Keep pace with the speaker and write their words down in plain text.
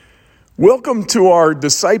Welcome to our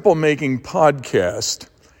disciple-making podcast,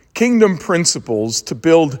 Kingdom Principles to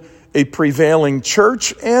Build a Prevailing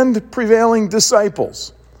Church and Prevailing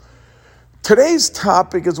Disciples. Today's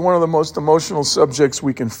topic is one of the most emotional subjects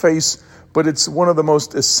we can face, but it's one of the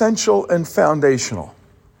most essential and foundational.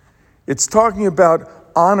 It's talking about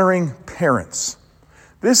honoring parents.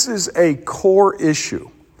 This is a core issue.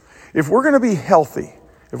 If we're going to be healthy,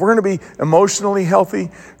 if we're going to be emotionally healthy,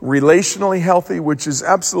 relationally healthy, which is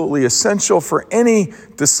absolutely essential for any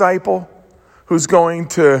disciple who's going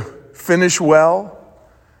to finish well,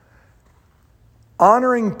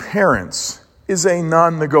 honoring parents is a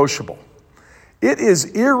non-negotiable. It is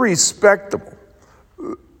irrespective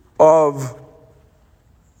of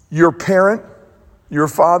your parent, your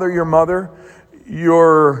father, your mother,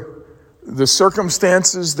 the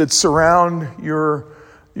circumstances that surround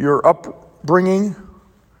your upbringing,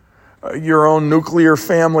 your own nuclear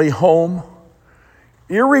family home.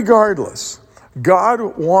 Irregardless,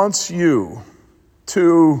 God wants you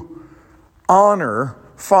to honor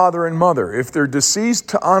father and mother. If they're deceased,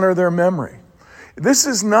 to honor their memory. This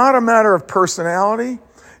is not a matter of personality,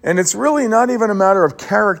 and it's really not even a matter of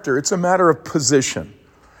character. It's a matter of position.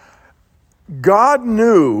 God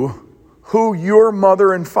knew who your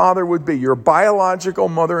mother and father would be, your biological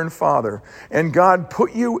mother and father. And God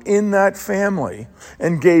put you in that family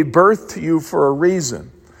and gave birth to you for a reason.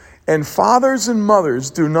 And fathers and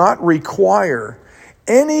mothers do not require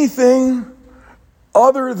anything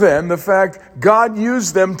other than the fact God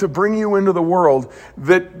used them to bring you into the world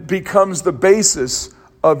that becomes the basis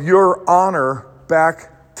of your honor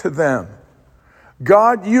back to them.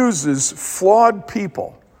 God uses flawed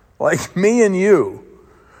people like me and you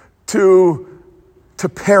to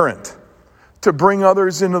parent, to bring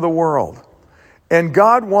others into the world. And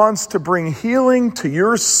God wants to bring healing to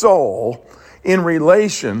your soul in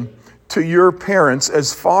relation to your parents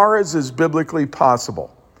as far as is biblically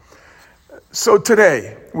possible. So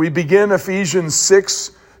today, we begin Ephesians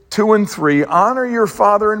 6, 2 and 3. Honor your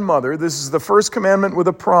father and mother. This is the first commandment with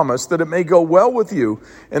a promise that it may go well with you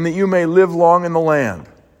and that you may live long in the land.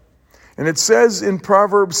 And it says in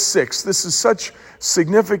Proverbs 6, this is such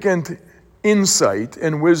significant insight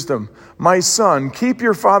and wisdom. My son, keep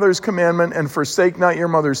your father's commandment and forsake not your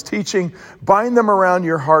mother's teaching. Bind them around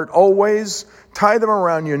your heart always. Tie them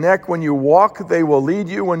around your neck. When you walk, they will lead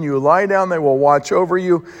you. When you lie down, they will watch over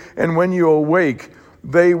you. And when you awake,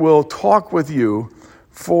 they will talk with you.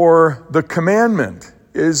 For the commandment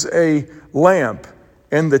is a lamp,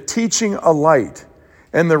 and the teaching a light,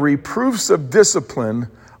 and the reproofs of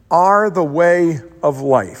discipline are the way of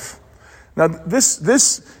life. Now,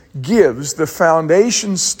 this gives the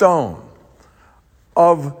foundation stone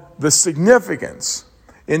of the significance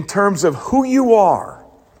in terms of who you are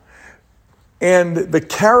and the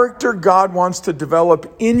character God wants to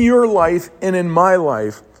develop in your life and in my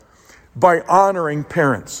life by honoring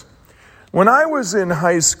parents. When I was in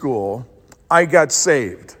high school, I got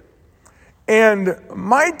saved. And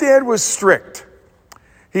my dad was strict.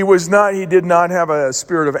 He did not have a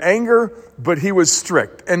spirit of anger, but he was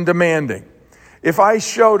strict and demanding. If I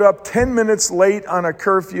showed up 10 minutes late on a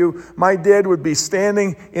curfew, my dad would be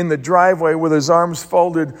standing in the driveway with his arms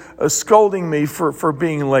folded, scolding me for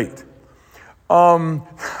being late. There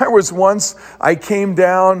was once I came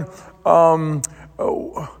down, I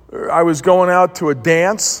was going out to a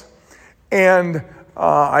dance, and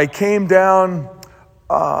I came down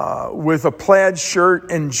with a plaid shirt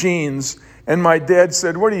and jeans, and my dad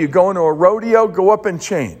said, "What are you, going to a rodeo? Go up and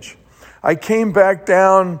change." I came back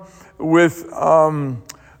down with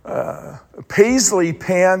paisley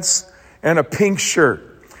pants and a pink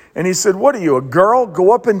shirt. And he said, "What are you, a girl?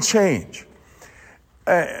 Go up and change."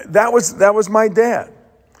 That was my dad.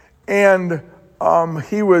 And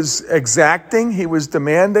he was exacting, he was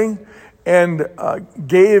demanding, and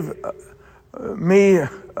gave me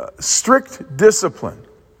strict discipline.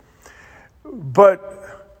 But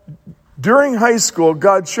during high school,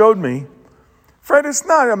 God showed me, Fred, it's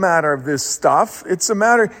not a matter of this stuff. It's a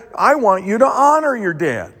matter, I want you to honor your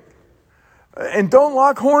dad. And don't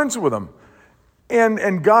lock horns with him.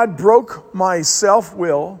 And God broke my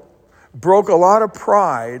self-will, broke a lot of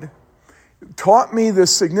pride, taught me the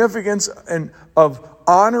significance of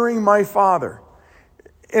honoring my father.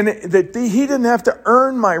 And that he didn't have to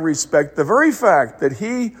earn my respect. The very fact that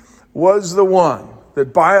he was the one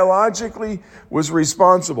that biologically was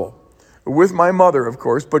responsible, with my mother, of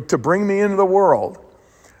course, but to bring me into the world,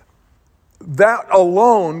 that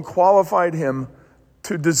alone qualified him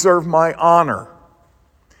to deserve my honor.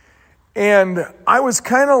 And I was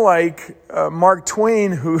kind of like Mark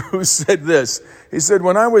Twain, who said this. He said,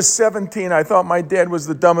 when I was 17, I thought my dad was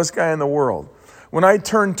the dumbest guy in the world. When I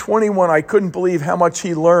turned 21, I couldn't believe how much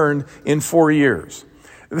he learned in 4 years.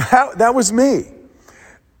 That was me.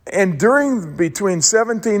 And between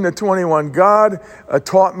 17 to 21, God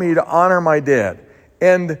taught me to honor my dad.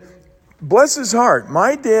 And bless his heart,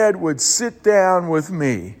 my dad would sit down with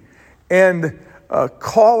me and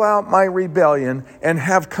call out my rebellion and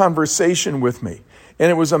have conversation with me. And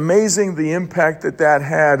it was amazing the impact that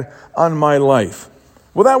had on my life.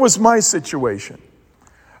 Well, that was my situation.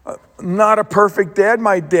 Not a perfect dad.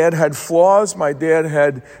 My dad had flaws. My dad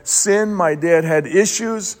had sin. My dad had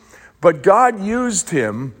issues. But God used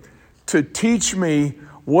him to teach me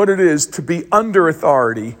what it is to be under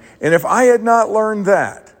authority. And if I had not learned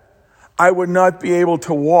that, I would not be able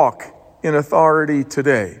to walk in authority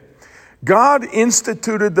today. God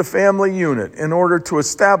instituted the family unit in order to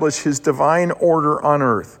establish his divine order on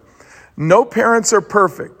earth. No parents are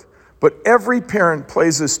perfect, but every parent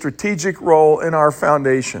plays a strategic role in our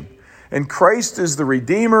foundation. And Christ is the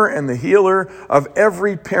Redeemer and the healer of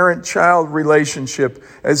every parent-child relationship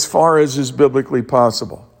as far as is biblically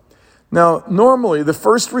possible. Now, normally, the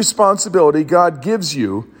first responsibility God gives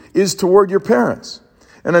you is toward your parents.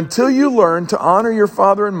 And until you learn to honor your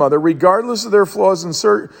father and mother, regardless of their flaws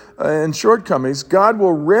and shortcomings, God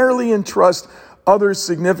will rarely entrust other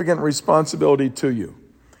significant responsibility to you.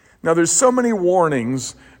 Now, there's so many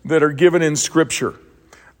warnings that are given in Scripture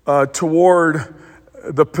toward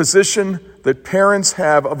the position that parents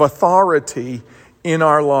have of authority in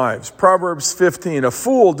our lives. Proverbs 15, a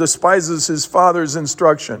fool despises his father's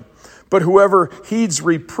instruction, but whoever heeds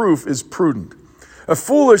reproof is prudent. A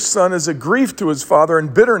foolish son is a grief to his father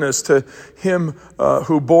and bitterness to him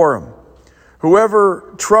who bore him.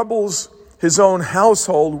 Whoever troubles his own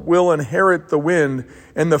household will inherit the wind,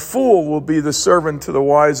 and the fool will be the servant to the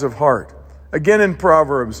wise of heart. Again in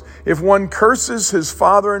Proverbs, if one curses his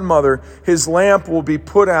father and mother, his lamp will be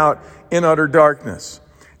put out in utter darkness.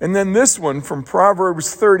 And then this one from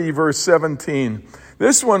Proverbs 30, verse 17.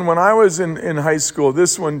 This one, when I was in high school,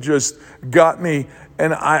 this one just got me.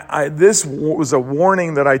 And this was a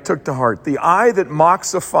warning that I took to heart. The eye that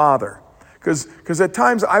mocks a father. Because at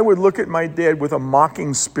times I would look at my dad with a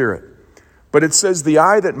mocking spirit. But it says the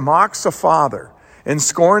eye that mocks a father and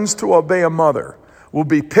scorns to obey a mother will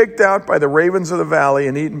be picked out by the ravens of the valley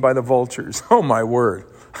and eaten by the vultures. Oh, my word.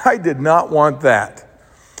 I did not want that.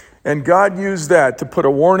 And God used that to put a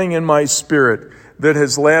warning in my spirit that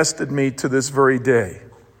has lasted me to this very day.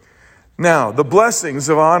 Now, the blessings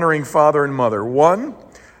of honoring father and mother. One,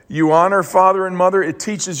 you honor father and mother, it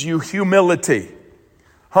teaches you humility.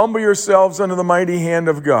 Humble yourselves under the mighty hand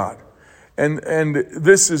of God. And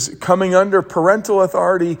this is coming under parental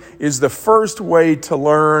authority is the first way to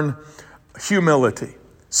learn humility.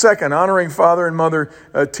 Second, honoring father and mother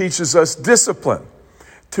teaches us discipline.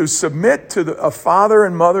 To submit to a father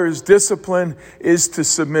and mother's discipline is to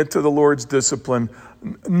submit to the Lord's discipline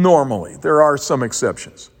normally. There are some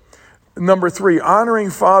exceptions. Number three, honoring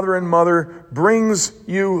father and mother brings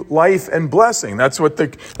you life and blessing. That's what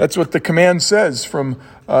the command says from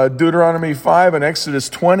Deuteronomy 5 and Exodus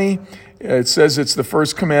 20. It says it's the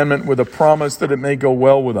first commandment with a promise that it may go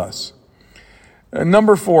well with us. And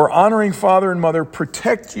number four, honoring father and mother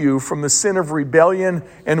protect you from the sin of rebellion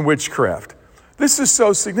and witchcraft. This is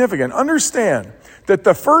so significant. Understand that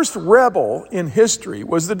the first rebel in history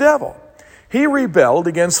was the devil. He rebelled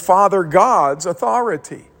against Father God's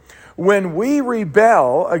authority. When we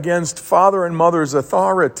rebel against father and mother's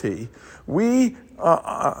authority, we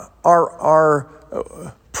are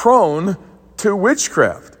prone to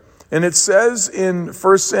witchcraft. And it says in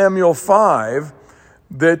 1 Samuel 5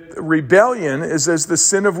 that rebellion is as the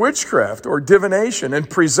sin of witchcraft or divination, and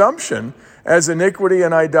presumption as iniquity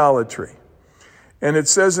and idolatry. And it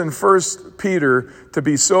says in 1 Peter to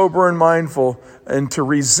be sober and mindful and to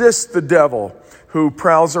resist the devil who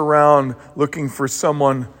prowls around looking for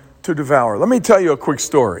someone to devour. Let me tell you a quick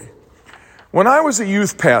story. When I was a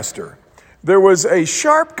youth pastor, there was a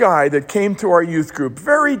sharp guy that came to our youth group,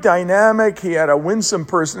 very dynamic. He had a winsome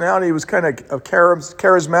personality. He was kind of a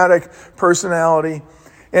charismatic personality.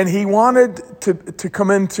 And he wanted to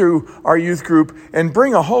come into our youth group and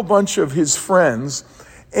bring a whole bunch of his friends.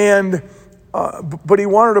 But he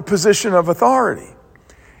wanted a position of authority.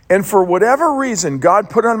 And for whatever reason, God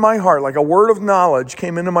put on my heart, like a word of knowledge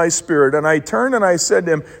came into my spirit. And I turned and I said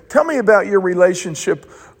to him, tell me about your relationship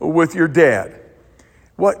with your dad.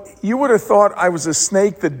 What you would have thought I was a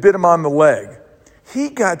snake that bit him on the leg. He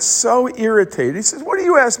got so irritated. He says, what do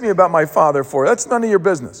you ask me about my father for? That's none of your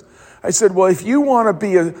business. I said, well, if you want to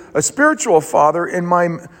be a spiritual father in my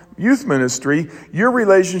youth ministry, your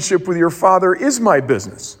relationship with your father is my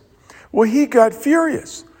business. Well, he got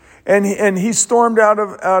furious. And he stormed out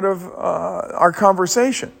of our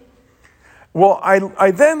conversation. Well,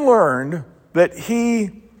 I then learned that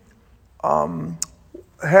he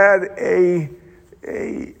had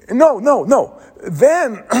no.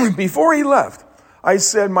 Then, before he left, I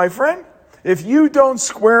said, my friend, if you don't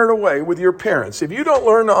square it away with your parents, if you don't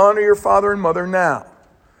learn to honor your father and mother now,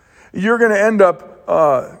 you're going to end up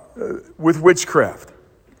with witchcraft.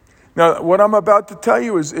 Now, what I'm about to tell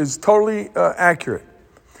you is totally accurate.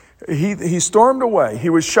 He stormed away. He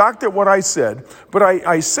was shocked at what I said, but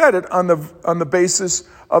I said it on the basis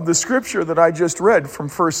of the scripture that I just read from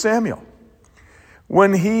 1 Samuel.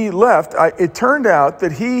 When he left, it turned out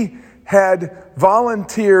that he had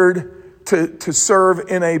volunteered to serve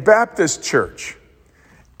in a Baptist church.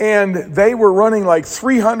 And they were running like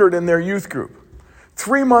 300 in their youth group.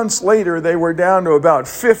 3 months later, they were down to about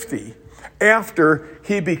 50 after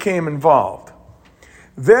he became involved.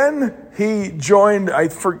 Then he joined, I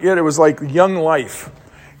forget, it was like Young Life,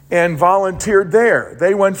 and volunteered there.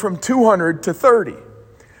 They went from 200 to 30.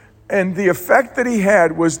 And the effect that he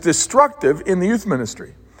had was destructive in the youth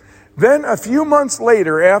ministry. Then a few months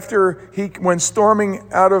later, after he went storming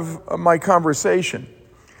out of my conversation,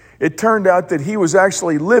 it turned out that he was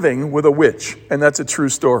actually living with a witch, and that's a true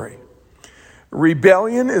story.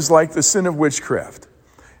 Rebellion is like the sin of witchcraft.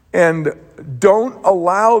 And don't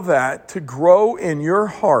allow that to grow in your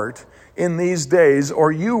heart in these days,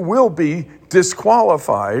 or you will be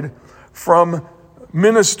disqualified from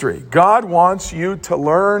ministry. God wants you to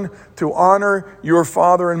learn to honor your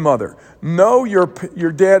father and mother. No, your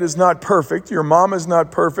dad is not perfect. Your mom is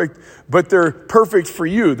not perfect, but they're perfect for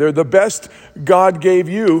you. They're the best God gave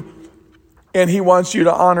you, and he wants you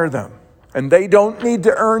to honor them. And they don't need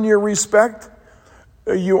to earn your respect.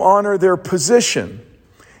 You honor their position,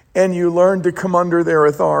 and you learn to come under their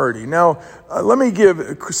authority. Now, let me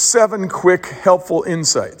give 7 quick, helpful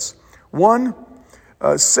insights. 1,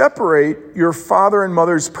 separate your father and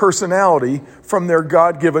mother's personality from their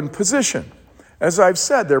God-given position. As I've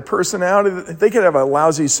said, their personality, they could have a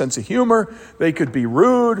lousy sense of humor, they could be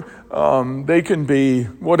rude, they can be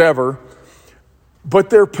whatever, but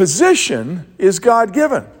their position is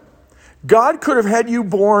God-given. God could have had you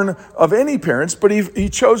born of any parents, but he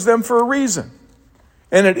chose them for a reason.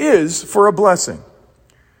 And it is for a blessing.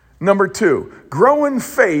 Number 2, grow in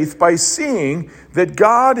faith by seeing that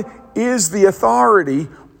God is the authority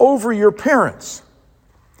over your parents.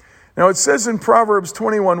 Now it says in Proverbs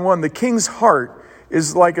 21:1, the king's heart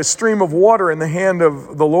is like a stream of water in the hand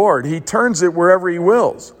of the Lord. He turns it wherever he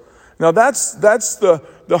wills. Now that's the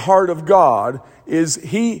heart of God, is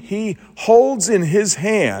he holds in his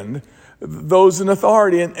hand those in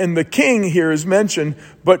authority. And the king here is mentioned,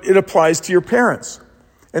 but it applies to your parents.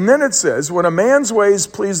 And then it says, when a man's ways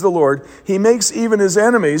please the Lord, he makes even his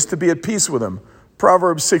enemies to be at peace with him.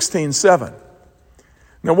 Proverbs 16:7.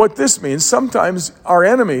 Now what this means, sometimes our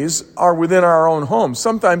enemies are within our own home.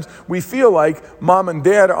 Sometimes we feel like mom and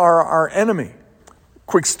dad are our enemy.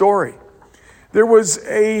 Quick story. There was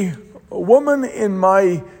a woman in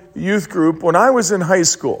my youth group when I was in high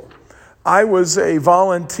school. I was a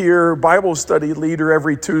volunteer Bible study leader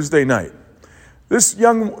every Tuesday night. This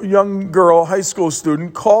young girl, high school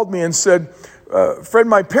student, called me and said, Fred,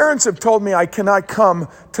 my parents have told me I cannot come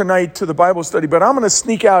tonight to the Bible study, but I'm going to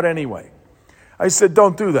sneak out anyway. I said,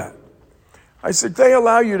 don't do that. I said, they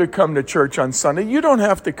allow you to come to church on Sunday. You don't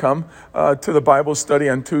have to come to the Bible study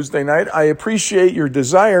on Tuesday night. I appreciate your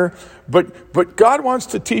desire, but God wants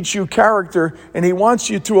to teach you character, and he wants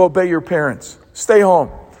you to obey your parents. Stay home.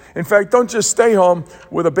 In fact, don't just stay home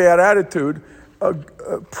with a bad attitude.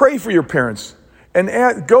 Pray for your parents.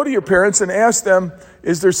 And go to your parents and ask them,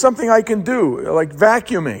 is there something I can do, like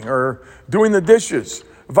vacuuming or doing the dishes?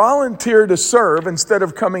 Volunteer to serve instead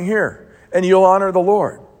of coming here, and you'll honor the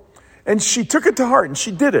Lord. And she took it to heart, and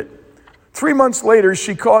she did it. 3 months later,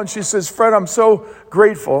 she called and she says, Fred, I'm so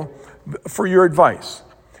grateful for your advice.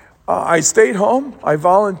 I stayed home, I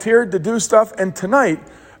volunteered to do stuff, and tonight,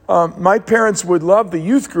 my parents would love the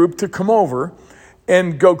youth group to come over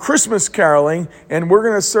and go Christmas caroling, and we're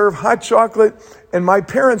going to serve hot chocolate, and my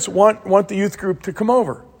parents want the youth group to come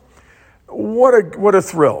over. What a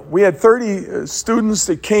thrill. We had 30 students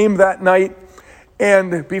that came that night,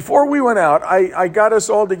 and before we went out, I got us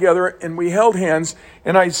all together, and we held hands,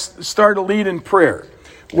 and I started to lead in prayer.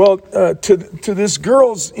 Well, to this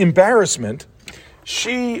girl's embarrassment,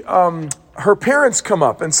 her parents come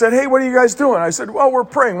up and said, hey, what are you guys doing? I said, well, we're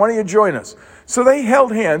praying. Why don't you join us? So they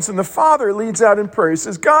held hands, and the father leads out in prayer. He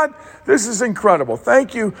says, God, this is incredible.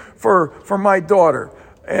 Thank you for my daughter,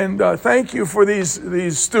 and thank you for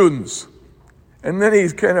these students. And then he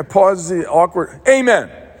kind of pauses, the awkward, amen.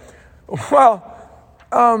 Well,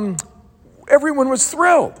 everyone was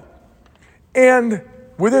thrilled. And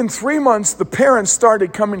within 3 months, the parents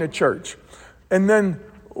started coming to church. And then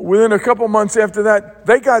within a couple months after that,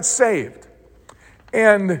 they got saved.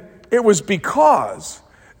 And it was because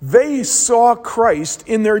they saw Christ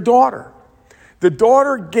in their daughter. The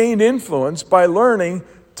daughter gained influence by learning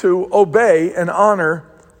to obey and honor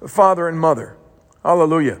father and mother.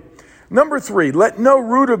 Hallelujah. Number 3, let no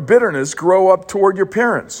root of bitterness grow up toward your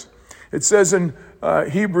parents. It says in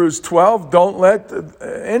Hebrews 12, don't let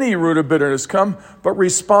any root of bitterness come, but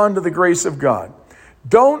respond to the grace of God.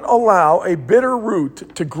 Don't allow a bitter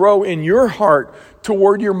root to grow in your heart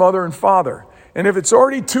toward your mother and father. And if it's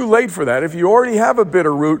already too late for that, if you already have a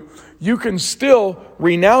bitter root, you can still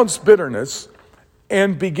renounce bitterness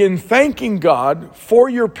and begin thanking God for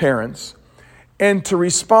your parents and to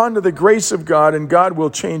respond to the grace of God, and God will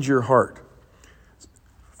change your heart.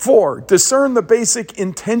 4, discern the basic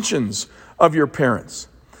intentions of your parents.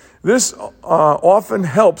 This often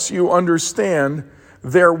helps you understand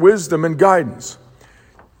their wisdom and guidance.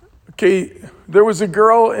 Okay, there was a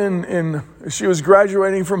girl she was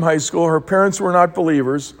graduating from high school. Her parents were not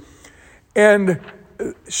believers, and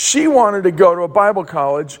she wanted to go to a Bible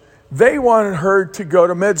college. They wanted her to go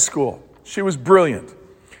to med school. She was brilliant.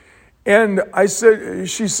 And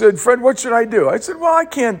she said, Fred, what should I do? I said, well, I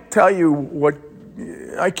can't tell you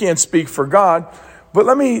I can't speak for God, but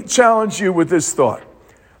let me challenge you with this thought.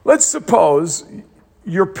 Let's suppose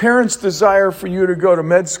your parents' desire for you to go to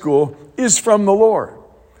med school is from the Lord.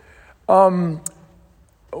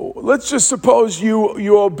 Let's just suppose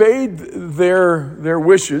you obeyed their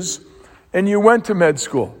wishes and you went to med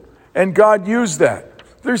school and God used that.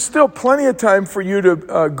 There's still plenty of time for you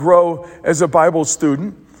to grow as a Bible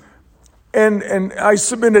student. And I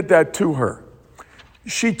submitted that to her.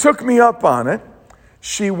 She took me up on it.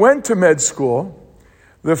 She went to med school.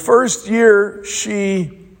 The first year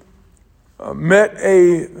she met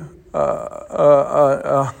a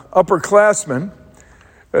upperclassman.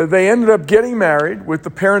 They ended up getting married with the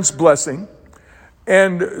parents' blessing.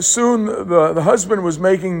 And soon the husband was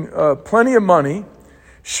making plenty of money.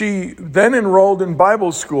 She then enrolled in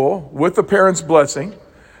Bible school with the parents' blessing.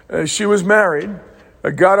 She was married,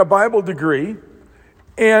 got a Bible degree,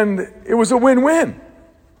 and it was a win-win.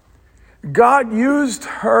 God used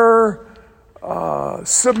her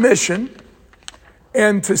submission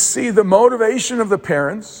and to see the motivation of the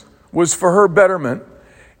parents was for her betterment.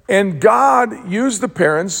 And God used the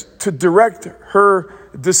parents to direct her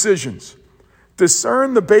decisions.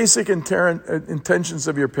 Discern the basic intentions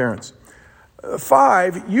of your parents.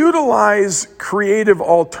 5, utilize creative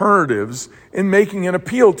alternatives in making an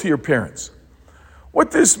appeal to your parents.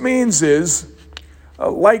 What this means is,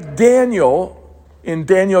 like Daniel in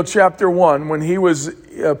Daniel chapter 1, when he was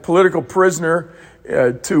a political prisoner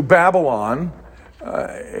to Babylon,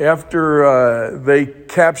 after they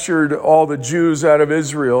captured all the Jews out of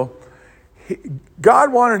Israel,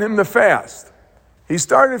 God wanted him to fast. He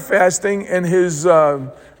started fasting, and his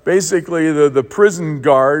basically the prison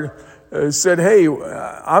guard said, hey,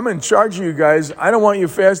 I'm in charge of you guys. I don't want you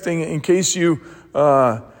fasting in case you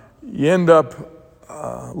end up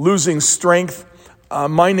losing strength.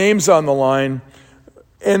 My name's on the line.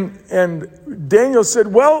 And Daniel said,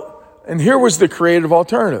 well, and here was the creative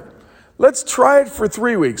alternative. Let's try it for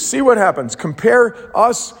 3 weeks. See what happens. Compare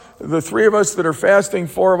us, the 3 of us that are fasting,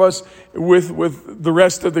 4 of us, with the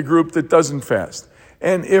rest of the group that doesn't fast.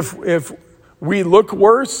 And if we look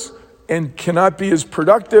worse and cannot be as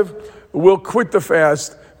productive, we'll quit the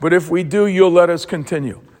fast. But if we do, you'll let us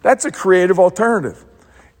continue. That's a creative alternative.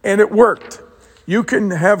 And it worked. You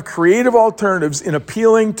can have creative alternatives in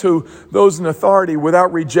appealing to those in authority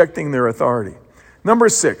without rejecting their authority. Number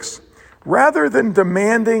 6, rather than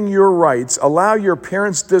demanding your rights, allow your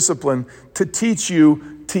parents' discipline to teach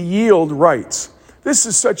you to yield rights. This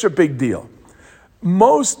is such a big deal.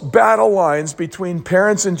 Most battle lines between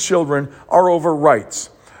parents and children are over rights.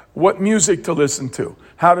 What music to listen to,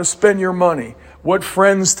 how to spend your money, what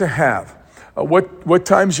friends to have, what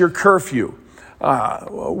time's your curfew,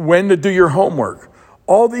 when to do your homework.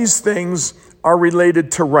 All these things are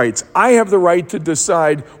related to rights. I have the right to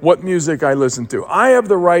decide what music I listen to. I have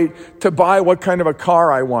the right to buy what kind of a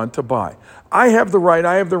car I want to buy. I have the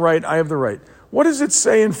right. What does it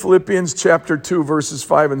say in Philippians chapter 2, verses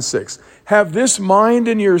 5 and 6? Have this mind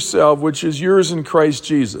in yourself, which is yours in Christ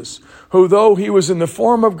Jesus, who though he was in the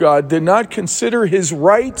form of God, did not consider his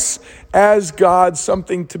rights as God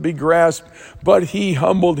something to be grasped, but he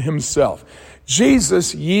humbled himself.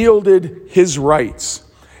 Jesus yielded his rights.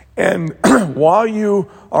 And while you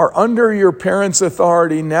are under your parents'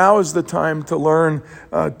 authority, now is the time to learn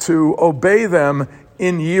to obey them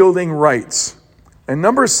in yielding rights. And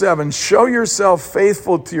number 7, show yourself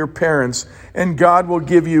faithful to your parents, and God will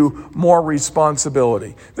give you more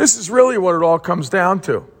responsibility. This is really what it all comes down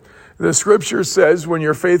to. The scripture says, when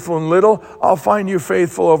you're faithful in little, I'll find you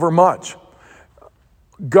faithful over much.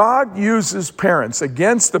 God uses parents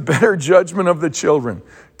against the better judgment of the children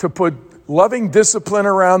to put loving discipline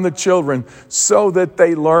around the children so that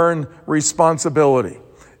they learn responsibility.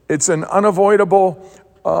 It's an unavoidable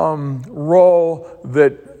role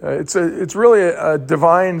that it's really a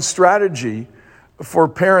divine strategy for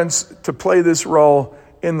parents to play this role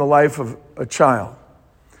in the life of a child.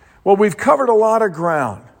 Well, we've covered a lot of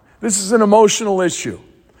ground. This is an emotional issue.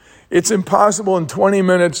 It's impossible in 20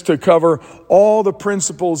 minutes to cover all the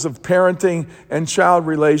principles of parenting and child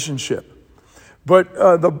relationship. But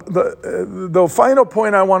the final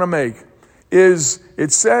point I want to make is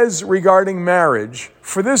it says regarding marriage,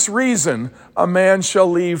 for this reason, a man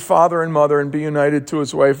shall leave father and mother and be united to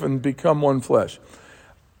his wife and become one flesh.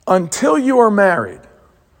 Until you are married,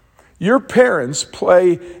 your parents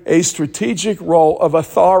play a strategic role of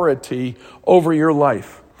authority over your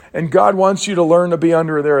life. And God wants you to learn to be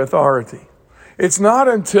under their authority. It's not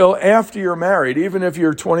until after you're married, even if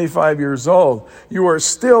you're 25 years old, you are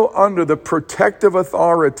still under the protective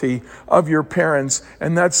authority of your parents,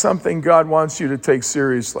 and that's something God wants you to take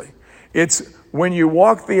seriously. It's when you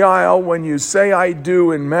walk the aisle, when you say I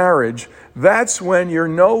do in marriage, that's when you're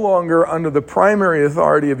no longer under the primary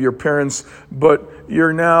authority of your parents, but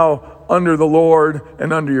you're now under the Lord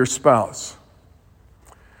and under your spouse.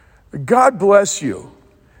 God bless you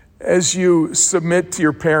as you submit to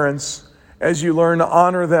your parents, as you learn to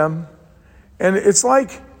honor them. And it's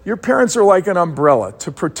like your parents are like an umbrella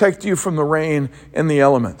to protect you from the rain and the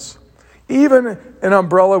elements. Even an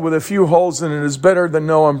umbrella with a few holes in it is better than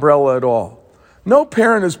no umbrella at all. No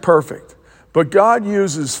parent is perfect, but God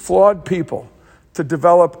uses flawed people to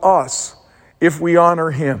develop us if we honor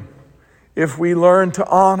Him, if we learn to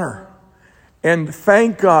honor and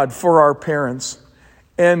thank God for our parents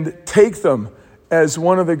and take them as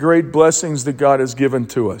one of the great blessings that God has given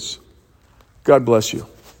to us. God bless you.